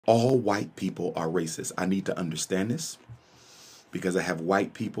All white people are racist. I need to understand this because I have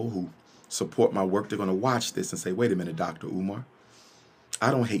white people who support my work. They're going to watch this and say, wait a minute, Dr. Umar, I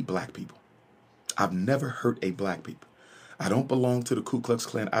don't hate black people. I've never hurt a black people. I don't belong to the Ku Klux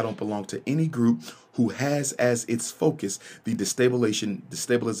Klan. I don't belong to any group who has as its focus the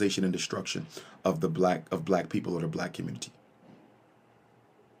destabilization and destruction of black people or the black community.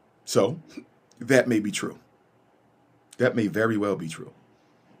 So that may be true. That may very well be true.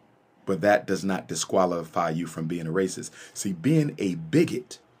 But that does not disqualify you from being a racist. See, being a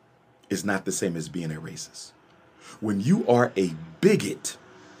bigot is not the same as being a racist. When you are a bigot,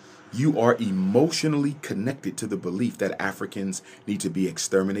 you are emotionally connected to the belief that Africans need to be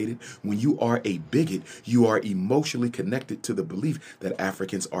exterminated. When you are a bigot, you are emotionally connected to the belief that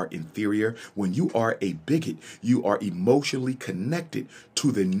Africans are inferior. When you are a bigot, you are emotionally connected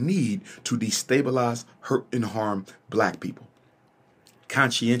to the need to destabilize, hurt, and harm black people.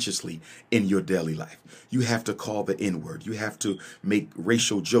 Conscientiously in your daily life. You have to call the N-word. You have to make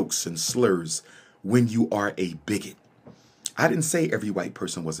racial jokes and slurs when you are a bigot. I didn't say every white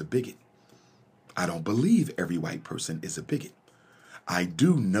person was a bigot. I don't believe every white person is a bigot. I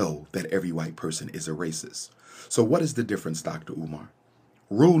do know that every white person is a racist. So what is the difference, Dr. Umar?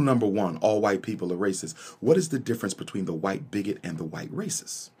 Rule number one, all white people are racist. What is the difference between the white bigot and the white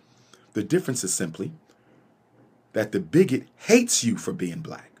racist? The difference is simply that the bigot hates you for being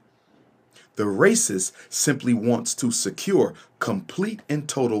black. The racist simply wants to secure complete and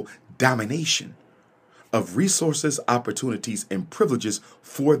total domination of resources, opportunities, and privileges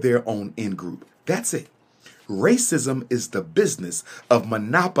for their own in-group. That's it. Racism is the business of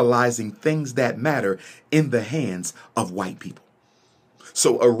monopolizing things that matter in the hands of white people.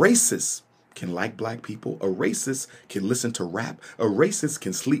 So a racist can like black people. A racist can listen to rap. A racist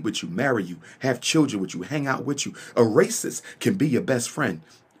can sleep with you, marry you, have children with you, hang out with you. A racist can be your best friend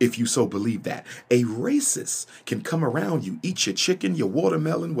if you so believe that. A racist can come around you, eat your chicken, your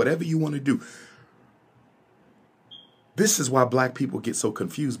watermelon, whatever you want to do. This is why black people get so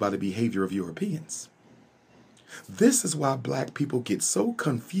confused by the behavior of Europeans. This is why black people get so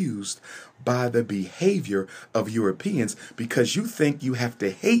confused by the behavior of Europeans, because you think you have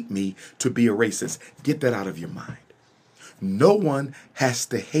to hate me to be a racist. Get that out of your mind. No one has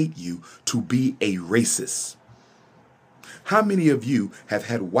to hate you to be a racist. How many of you have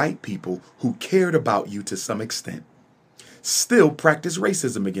had white people who cared about you to some extent still practice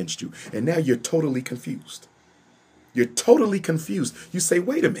racism against you? And now you're totally confused. You're totally confused. You say,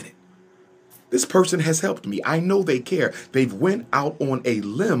 wait a minute. This person has helped me. I know they care. They've went out on a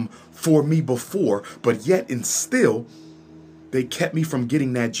limb for me before, but yet and still, they kept me from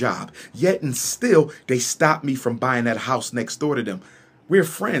getting that job. Yet and still, they stopped me from buying that house next door to them. We're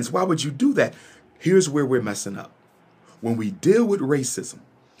friends. Why would you do that? Here's where we're messing up. When we deal with racism,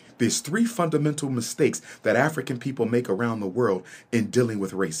 there's three fundamental mistakes that African people make around the world in dealing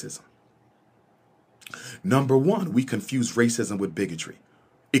with racism. Number one, we confuse racism with bigotry.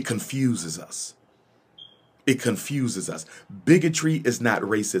 It confuses us. It confuses us. Bigotry is not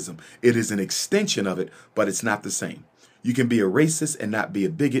racism. It is an extension of it, but it's not the same. You can be a racist and not be a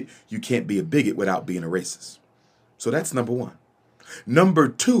bigot. You can't be a bigot without being a racist. So that's number one. Number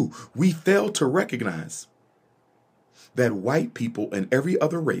two, we fail to recognize that white people and every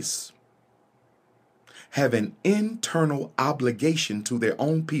other race have an internal obligation to their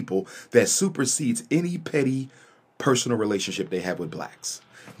own people that supersedes any petty personal relationship they have with blacks.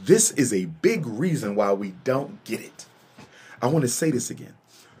 This is a big reason why we don't get it. I want to say this again.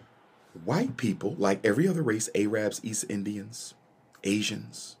 White people, like every other race, Arabs, East Indians,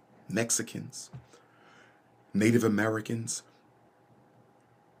 Asians, Mexicans, Native Americans,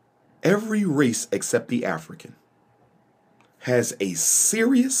 every race except the African has a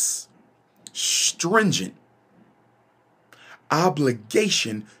serious, stringent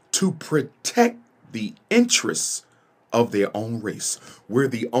obligation to protect the interests of their own race. We're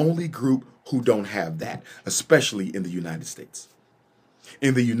the only group who don't have that, especially in the United States.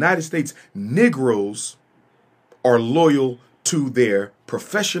 In the United States, Negroes are loyal to their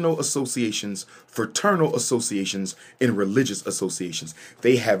professional associations, fraternal associations, and religious associations.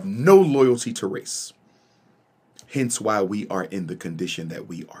 They have no loyalty to race. Hence why we are in the condition that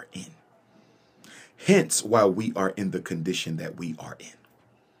we are in. Hence why we are in the condition that we are in.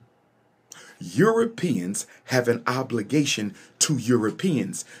 Europeans have an obligation to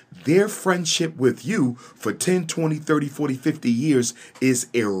Europeans. Their friendship with you for 10, 20, 30, 40, 50 years is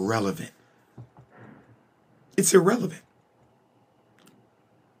irrelevant. It's irrelevant.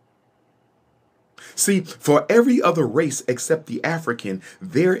 See, for every other race except the African,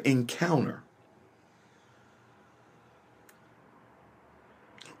 their encounter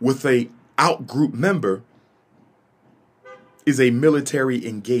with a outgroup member is a military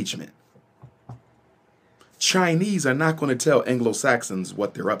engagement. Chinese are not going to tell Anglo-Saxons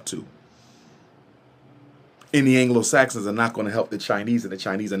what they're up to. And the Anglo-Saxons are not going to help the Chinese, and the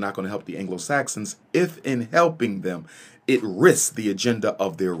Chinese are not going to help the Anglo-Saxons if in helping them, it risks the agenda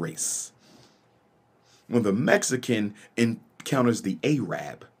of their race. When the Mexican encounters the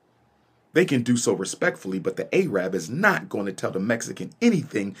Arab, they can do so respectfully, but the Arab is not going to tell the Mexican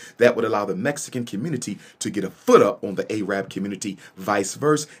anything that would allow the Mexican community to get a foot up on the Arab community, vice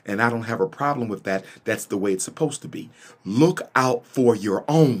versa. And I don't have a problem with that. That's the way it's supposed to be. Look out for your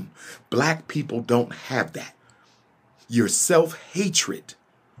own. Black people don't have that. Your self-hatred,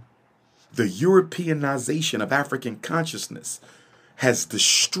 the Europeanization of African consciousness, has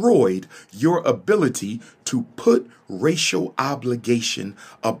destroyed your ability to put racial obligation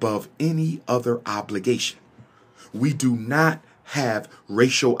above any other obligation. We do not have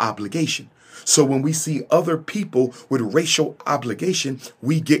racial obligation. So when we see other people with racial obligation,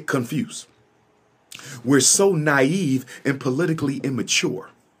 we get confused. We're so naive and politically immature.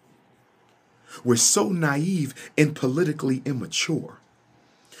 We're so naive and politically immature.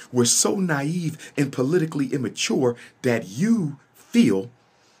 We're so naive and politically immature that you feel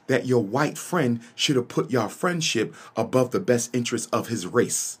that your white friend should have put your friendship above the best interest of his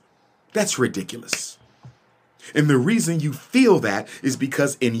race. That's ridiculous. And the reason you feel that is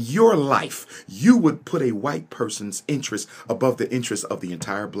because in your life, you would put a white person's interest above the interest of the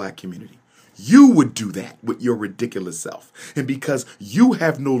entire black community. You would do that with your ridiculous self. And because you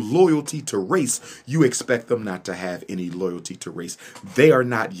have no loyalty to race, you expect them not to have any loyalty to race. They are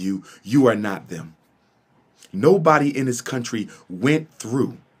not you. You are not them. Nobody in this country went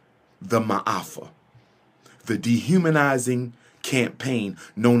through the Ma'afa, the dehumanizing campaign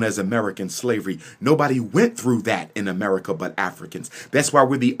known as American slavery. Nobody went through that in America but Africans. That's why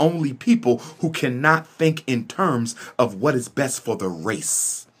we're the only people who cannot think in terms of what is best for the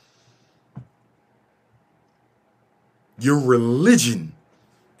race. Your religion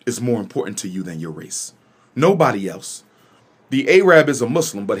is more important to you than your race. Nobody else. The Arab is a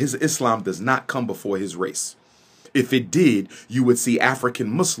Muslim, but his Islam does not come before his race. If it did, you would see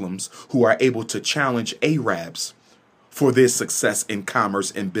African Muslims who are able to challenge Arabs for their success in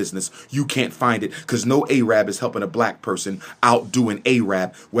commerce and business. You can't find it because no Arab is helping a black person outdo an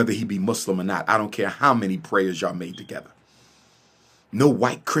Arab, whether he be Muslim or not. I don't care how many prayers y'all made together. No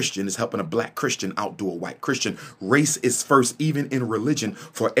white Christian is helping a black Christian outdo a white Christian. Race is first, even in religion,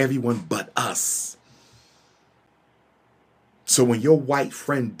 for everyone but us. So when your white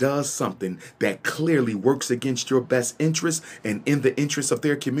friend does something that clearly works against your best interest and in the interest of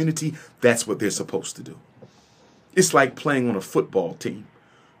their community, that's what they're supposed to do. It's like playing on a football team.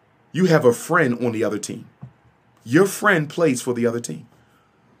 You have a friend on the other team. Your friend plays for the other team.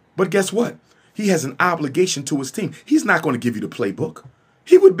 But guess what? He has an obligation to his team. He's not going to give you the playbook.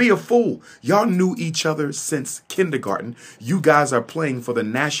 He would be a fool. Y'all knew each other since kindergarten. You guys are playing for the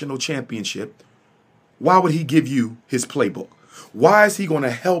national championship. Why would he give you his playbook? Why is he going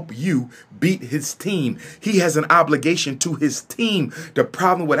to help you beat his team? He has an obligation to his team. The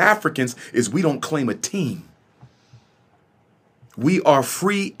problem with Africans is we don't claim a team. We are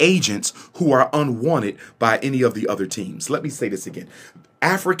free agents who are unwanted by any of the other teams. Let me say this again.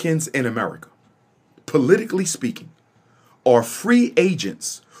 Africans in America, politically speaking, are free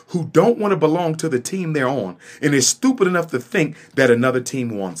agents who don't want to belong to the team they're on, and they're stupid enough to think that another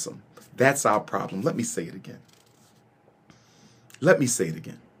team wants them. That's our problem. Let me say it again. Let me say it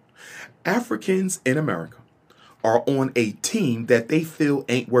again. Africans in America are on a team that they feel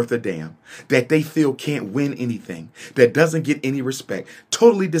ain't worth a damn, that they feel can't win anything, that doesn't get any respect,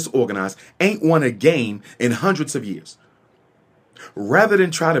 totally disorganized, ain't won a game in hundreds of years. Rather than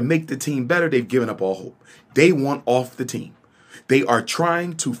try to make the team better, they've given up all hope. They want off the team. They are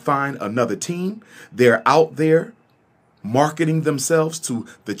trying to find another team. They're out there marketing themselves to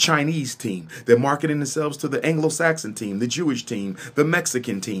the Chinese team. They're marketing themselves to the Anglo-Saxon team, the Jewish team, the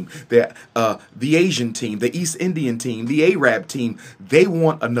Mexican team, the Asian team, the East Indian team, the Arab team. They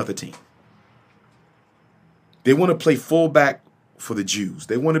want another team. They want to play fullback for the Jews.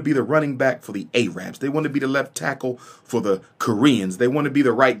 They want to be the running back for the Arabs. They want to be the left tackle for the Koreans. They want to be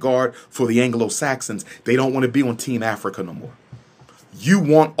the right guard for the Anglo-Saxons. They don't want to be on Team Africa no more. You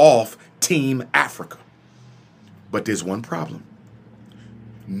want off Team Africa. But there's one problem.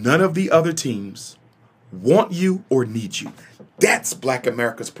 None of the other teams want you or need you. That's Black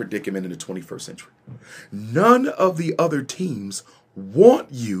America's predicament in the 21st century. None of the other teams want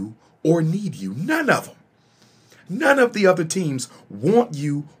you or need you. None of them. None of the other teams want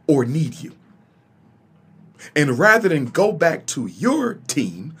you or need you. And rather than go back to your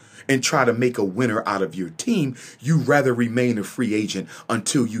team and try to make a winner out of your team, you rather remain a free agent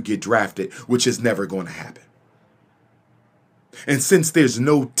until you get drafted, which is never going to happen. And since there's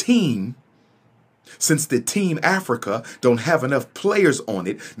no team, since the Team Africa don't have enough players on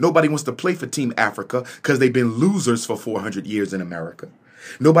it, nobody wants to play for Team Africa because they've been losers for 400 years in America.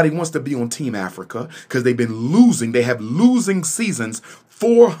 Nobody wants to be on Team Africa because they've been losing. They have losing seasons,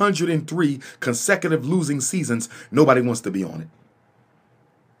 403 consecutive losing seasons. Nobody wants to be on it.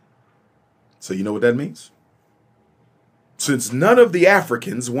 So you know what that means? Since none of the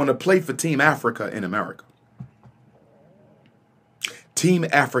Africans want to play for Team Africa in America, Team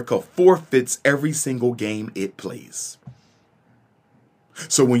Africa forfeits every single game it plays.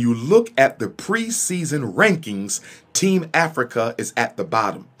 So when you look at the preseason rankings, Team Africa is at the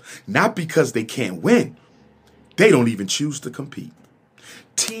bottom. Not because they can't win. They don't even choose to compete.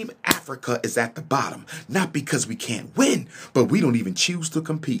 Team Africa is at the bottom, not because we can't win, but we don't even choose to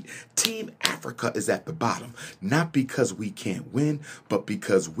compete. Team Africa is at the bottom, not because we can't win, but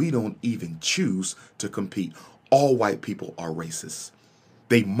because we don't even choose to compete. All white people are racist.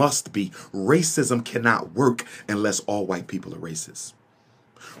 They must be. Racism cannot work unless all white people are racist.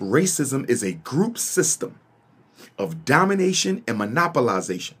 Racism is a group system of domination and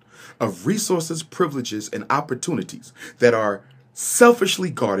monopolization of resources, privileges, and opportunities that are selfishly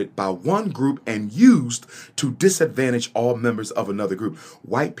guarded by one group and used to disadvantage all members of another group.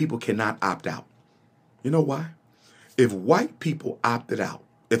 White people cannot opt out. You know why? If white people opted out,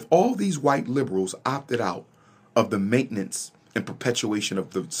 if all these white liberals opted out of the maintenance and perpetuation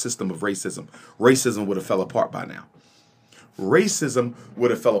of the system of racism, racism would have fell apart by now. Racism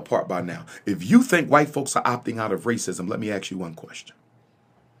would have fell apart by now. If you think white folks are opting out of racism, let me ask you one question.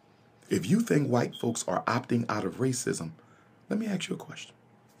 If you think white folks are opting out of racism, let me ask you a question.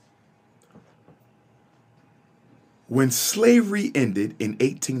 When slavery ended in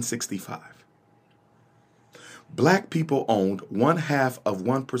 1865, black people owned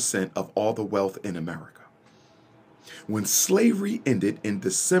 0.5% of all the wealth in America. When slavery ended in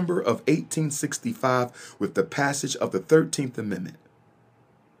December of 1865 with the passage of the 13th Amendment,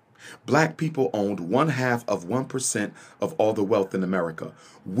 black people owned 0.5% of all the wealth in America.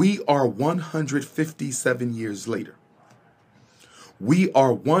 We are 157 years later. We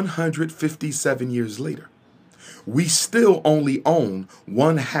are 157 years later. We still only own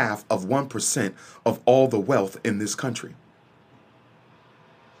 0.5% of all the wealth in this country.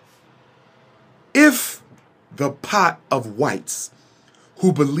 If the pot of whites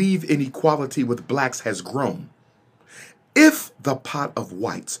who believe in equality with blacks has grown, if the pot of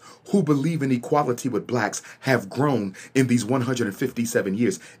whites who believe in equality with blacks have grown in these 157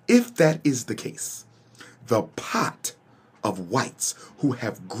 years, if that is the case, the pot of whites who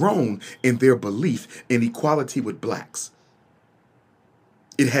have grown in their belief in equality with blacks,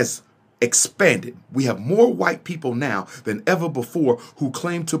 it has expanded. We have more white people now than ever before who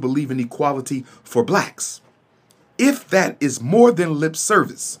claim to believe in equality for blacks. If that is more than lip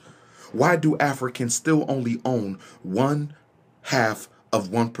service, why do Africans still only own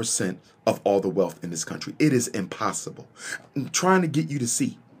 0.5% of all the wealth in this country? It is impossible. I'm trying to get you to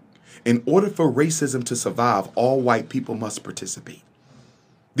see. In order for racism to survive, all white people must participate.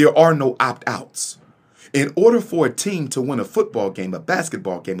 There are no opt-outs. In order for a team to win a football game, a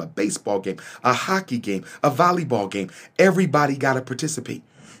basketball game, a baseball game, a hockey game, a volleyball game, everybody got to participate.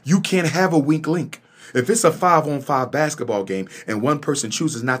 You can't have a weak link. If it's a 5-on-5 basketball game and one person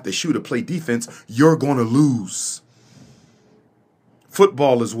chooses not to shoot or play defense, you're going to lose.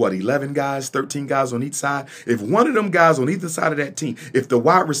 Football is what, 11 guys, 13 guys on each side? If one of them guys on either side of that team, if the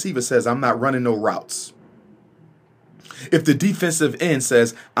wide receiver says, I'm not running no routes, if the defensive end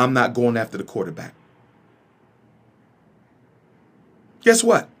says, I'm not going after the quarterback, guess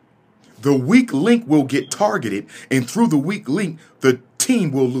what? The weak link will get targeted, and through the weak link, the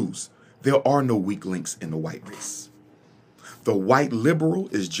team will lose. There are no weak links in the white race. The white liberal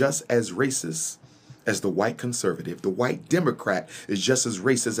is just as racist as the white conservative. The white Democrat is just as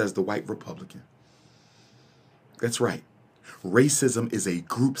racist as the white Republican. That's right. Racism is a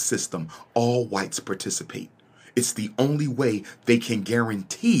group system. All whites participate. It's the only way they can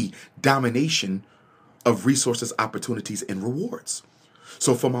guarantee domination of resources, opportunities, and rewards.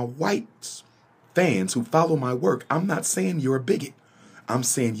 So for my white fans who follow my work, I'm not saying you're a bigot. I'm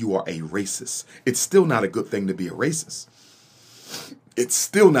saying you are a racist. It's still not a good thing to be a racist. It's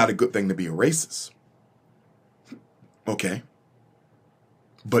still not a good thing to be a racist. Okay?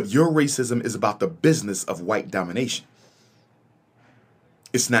 But your racism is about the business of white domination.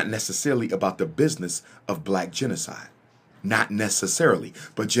 It's not necessarily about the business of black genocide. Not necessarily,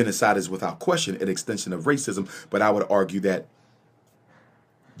 but genocide is without question an extension of racism. But I would argue that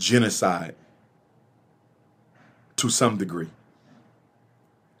genocide, to some degree,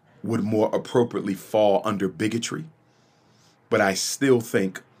 would more appropriately fall under bigotry. But I still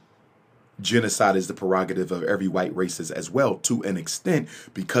think genocide is the prerogative of every white race as well, to an extent,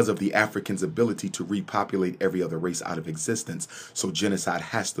 because of the Africans' ability to repopulate every other race out of existence. So genocide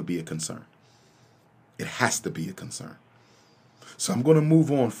has to be a concern. It has to be a concern. So I'm going to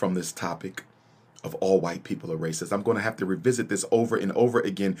move on from this topic of all white people are racist. I'm going to have to revisit this over and over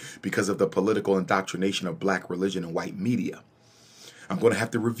again because of the political indoctrination of black religion and white media. I'm going to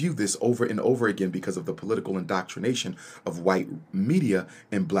have to review this over and over again because of the political indoctrination of white media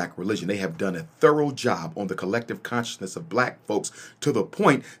and black religion. They have done a thorough job on the collective consciousness of black folks to the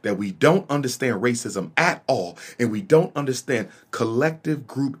point that we don't understand racism at all, and we don't understand collective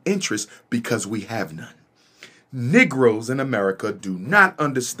group interest because we have none. Negroes in America do not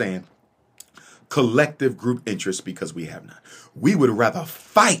understand collective group interest because we have none. We would rather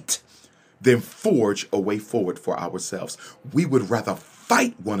fight than forge a way forward for ourselves. We would rather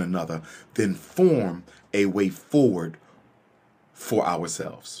fight one another than form a way forward for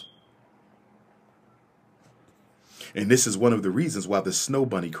ourselves. And this is one of the reasons why the snow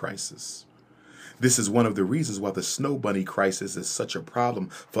bunny crisis. This is one of the reasons why the snow bunny crisis is such a problem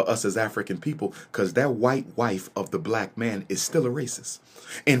for us as African people, because that white wife of the black man is still a racist.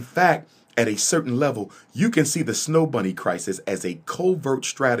 In fact, at a certain level, you can see the snow bunny crisis as a covert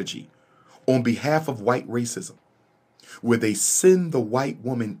strategy on behalf of white racism, where they send the white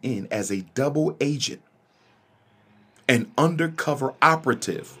woman in as a double agent, an undercover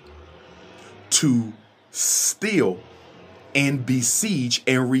operative, to steal and besiege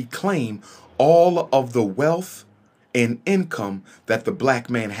and reclaim all of the wealth and income that the black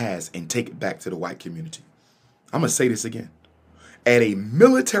man has and take it back to the white community. I'm going to say this again. At a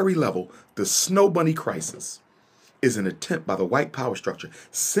military level, the snow bunny crisis is an attempt by the white power structure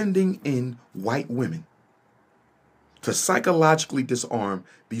sending in white women to psychologically disarm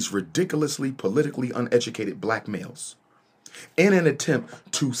these ridiculously politically uneducated black males in an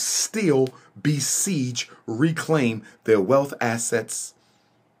attempt to steal, besiege, reclaim their wealth, assets,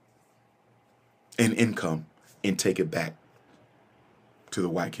 and income and take it back to the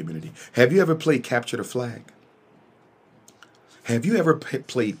white community. Have you ever played Capture the Flag? Have you ever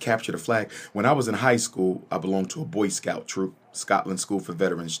played Capture the Flag? When I was in high school, I belonged to a Boy Scout troop, Scotland School for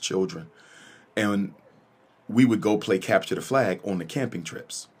Veterans Children. And we would go play Capture the Flag on the camping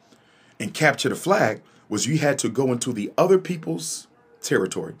trips. And Capture the Flag was you had to go into the other people's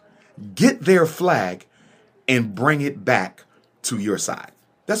territory, get their flag, and bring it back to your side.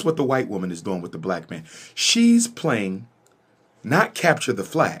 That's what the white woman is doing with the black man. She's playing not capture the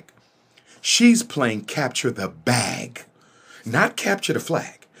flag. She's playing capture the bag. Not capture the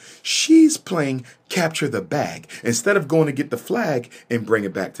flag. She's playing capture the bag. Instead of going to get the flag and bring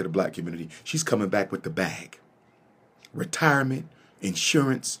it back to the black community, she's coming back with the bag. Retirement,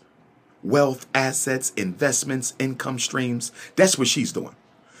 insurance, wealth, assets, investments, income streams. That's what she's doing.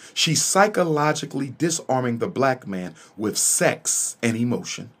 She's psychologically disarming the black man with sex and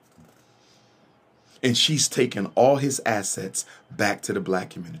emotion. And she's taking all his assets back to the black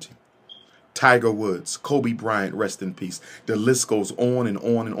community. Tiger Woods, Kobe Bryant, rest in peace. The list goes on and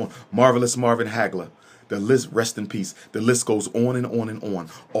on and on. Marvelous Marvin Hagler, the list, rest in peace. The list goes on and on and on.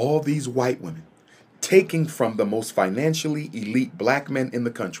 All these white women taking from the most financially elite black men in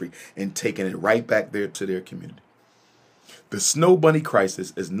the country and taking it right back there to their community. The snow bunny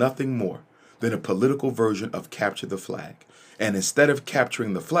crisis is nothing more than a political version of capture the flag. And instead of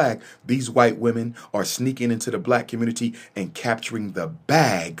capturing the flag, these white women are sneaking into the black community and capturing the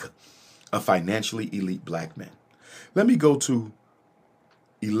bag of financially elite black men. Let me go to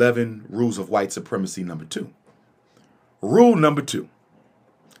 11 rules of white supremacy number 2. Rule number 2.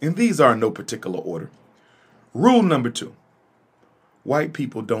 And these are in no particular order. Rule number 2. White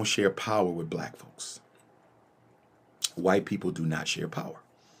people don't share power with black folks. White people do not share power.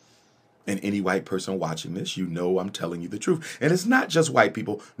 And any white person watching this, you know I'm telling you the truth. And it's not just white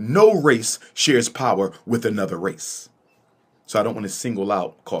people. No race shares power with another race. So I don't want to single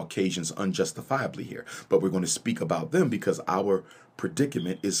out Caucasians unjustifiably here, but we're going to speak about them because our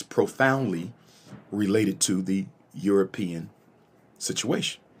predicament is profoundly related to the European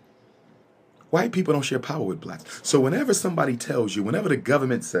situation. White people don't share power with blacks. So whenever somebody tells you, whenever the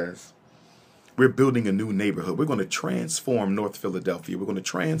government says, we're building a new neighborhood, we're going to transform North Philadelphia, we're going to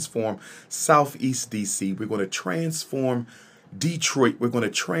transform Southeast DC, we're going to transform Detroit. We're going to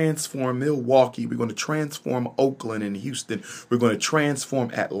transform Milwaukee. We're going to transform Oakland and Houston. We're going to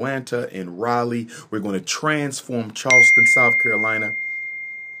transform Atlanta and Raleigh. We're going to transform Charleston, South Carolina.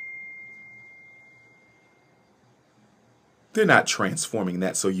 They're not transforming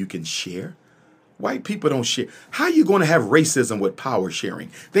that so you can share. White people don't share. How are you going to have racism with power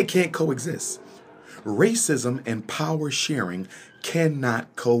sharing? They can't coexist. Racism and power sharing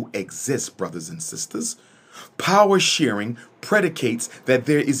cannot coexist, brothers and sisters. Power sharing predicates that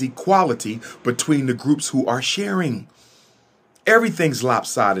there is equality between the groups who are sharing. Everything's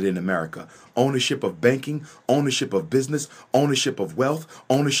lopsided in America. Ownership of banking, ownership of business, ownership of wealth,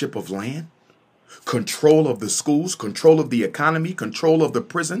 ownership of land, control of the schools, control of the economy, control of the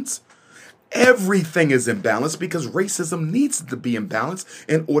prisons. Everything is imbalanced because racism needs to be imbalanced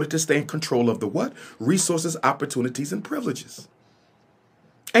in order to stay in control of the what? Resources, opportunities, and privileges.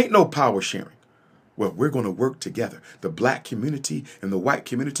 Ain't no power sharing. Well, we're going to work together. The black community and the white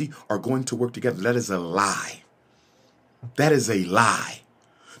community are going to work together. That is a lie. That is a lie.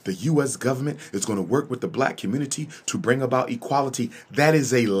 The U.S. government is going to work with the black community to bring about equality. That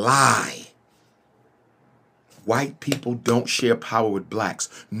is a lie. White people don't share power with blacks.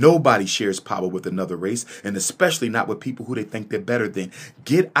 Nobody shares power with another race, and especially not with people who they think they're better than.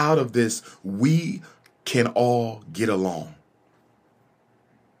 Get out of this. We can all get along.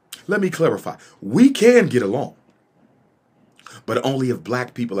 Let me clarify. We can get along, but only if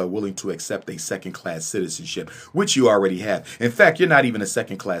black people are willing to accept a second-class citizenship, which you already have. In fact, you're not even a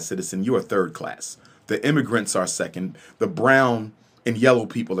second-class citizen. You're a third class. The immigrants are second. The brown and yellow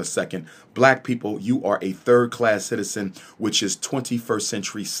people are second. Black people, you are a third-class citizen, which is 21st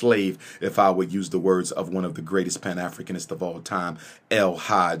century slave, if I would use the words of one of the greatest Pan-Africanists of all time,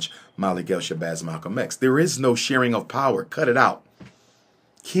 𝚂𝚗𝙕𝙺𝚂𝚗𝙱𝚴 Malcolm X. There is no sharing of power. Cut it out.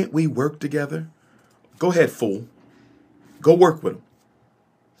 Can't we work together? Go ahead, fool. Go work with them.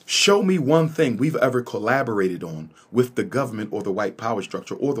 Show me one thing we've ever collaborated on with the government or the white power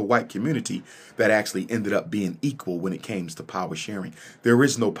structure or the white community that actually ended up being equal when it came to power sharing. There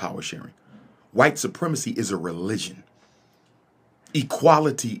is no power sharing. White supremacy is a religion.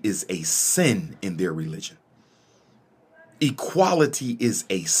 Equality is a sin in their religion. Equality is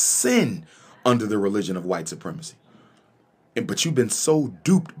a sin under the religion of white supremacy. But you've been so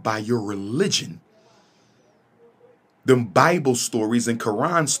duped by your religion. Them Bible stories and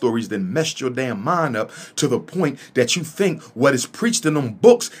Quran stories that messed your damn mind up to the point that you think what is preached in them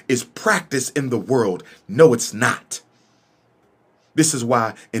books is practiced in the world. No, it's not. This is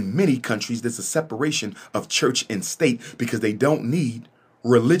why in many countries there's a separation of church and state, because they don't need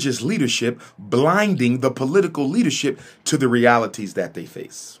religious leadership blinding the political leadership to the realities that they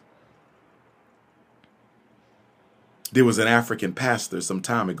face. There was an African pastor some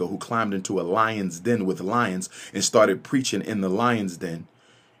time ago who climbed into a lion's den with lions and started preaching in the lion's den,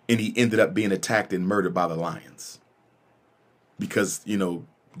 and he ended up being attacked and murdered by the lions. Because,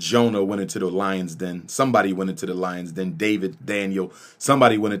 Jonah went into the lion's den. Somebody went into the lion's den. David, Daniel,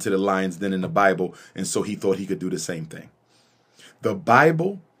 somebody went into the lion's den in the Bible, and so he thought he could do the same thing. The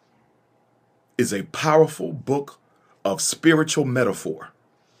Bible is a powerful book of spiritual metaphor.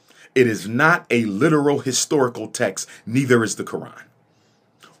 It is not a literal historical text, neither is the Quran.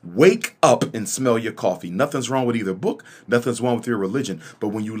 Wake up and smell your coffee. Nothing's wrong with either book, nothing's wrong with your religion. But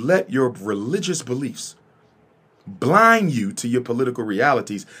when you let your religious beliefs blind you to your political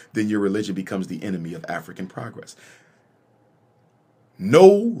realities, then your religion becomes the enemy of African progress.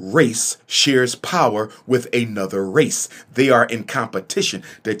 No race shares power with another race. They are in competition.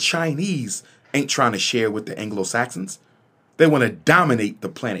 The Chinese ain't trying to share with the Anglo-Saxons. They want to dominate the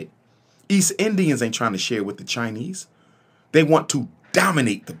planet. East Indians ain't trying to share with the Chinese. They want to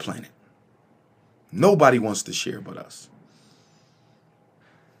dominate the planet. Nobody wants to share but us.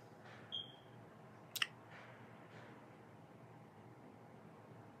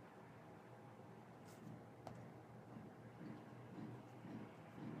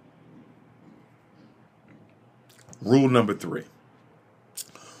 Rule number 3.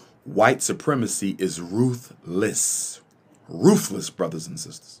 White supremacy is ruthless. Ruthless, brothers and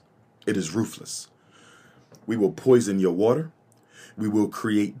sisters. It is ruthless. We will poison your water. We will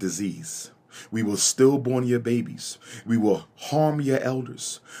create disease. We will stillborn your babies. We will harm your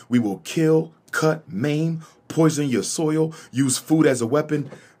elders. We will kill, cut, maim, poison your soil, use food as a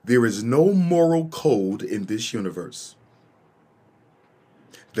weapon. There is no moral code in this universe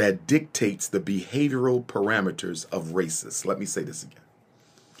that dictates the behavioral parameters of races. Let me say this again.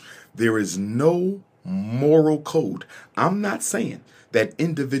 There is no moral code. I'm not saying that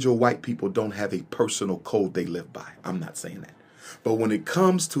individual white people don't have a personal code they live by. I'm not saying that. But when it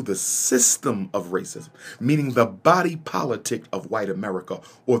comes to the system of racism, meaning the body politic of white America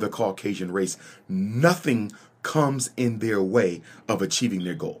or the Caucasian race, nothing comes in their way of achieving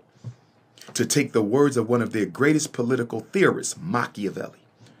their goal. To take the words of one of their greatest political theorists, Machiavelli,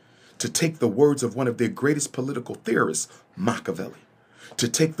 to take the words of one of their greatest political theorists, Machiavelli, to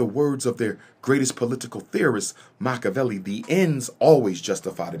take the words of their greatest political theorist, Machiavelli, the ends always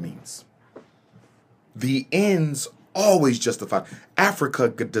justify the means. The ends always justify. Africa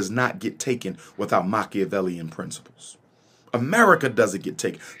does not get taken without Machiavellian principles. America doesn't get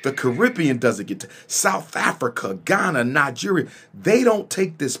taken. The Caribbean doesn't get taken. South Africa, Ghana, Nigeria, they don't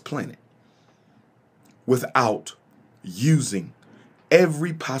take this planet without using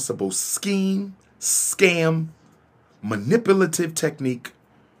every possible scheme, scam, manipulative technique,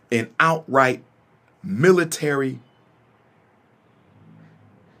 and outright military,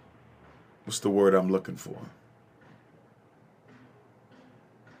 what's the word I'm looking for?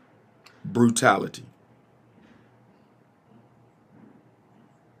 Brutality.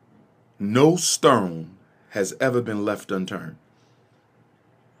 No stone has ever been left unturned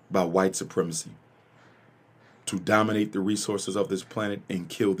by white supremacy to dominate the resources of this planet and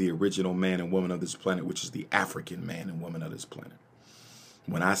kill the original man and woman of this planet, which is the African man and woman of this planet.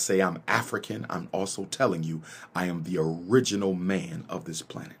 When I say I'm African, I'm also telling you I am the original man of this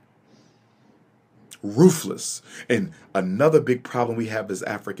planet. Ruthless. And another big problem we have as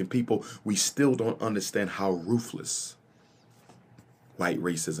African people, we still don't understand how ruthless white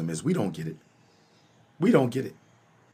racism is. We don't get it. We don't get it.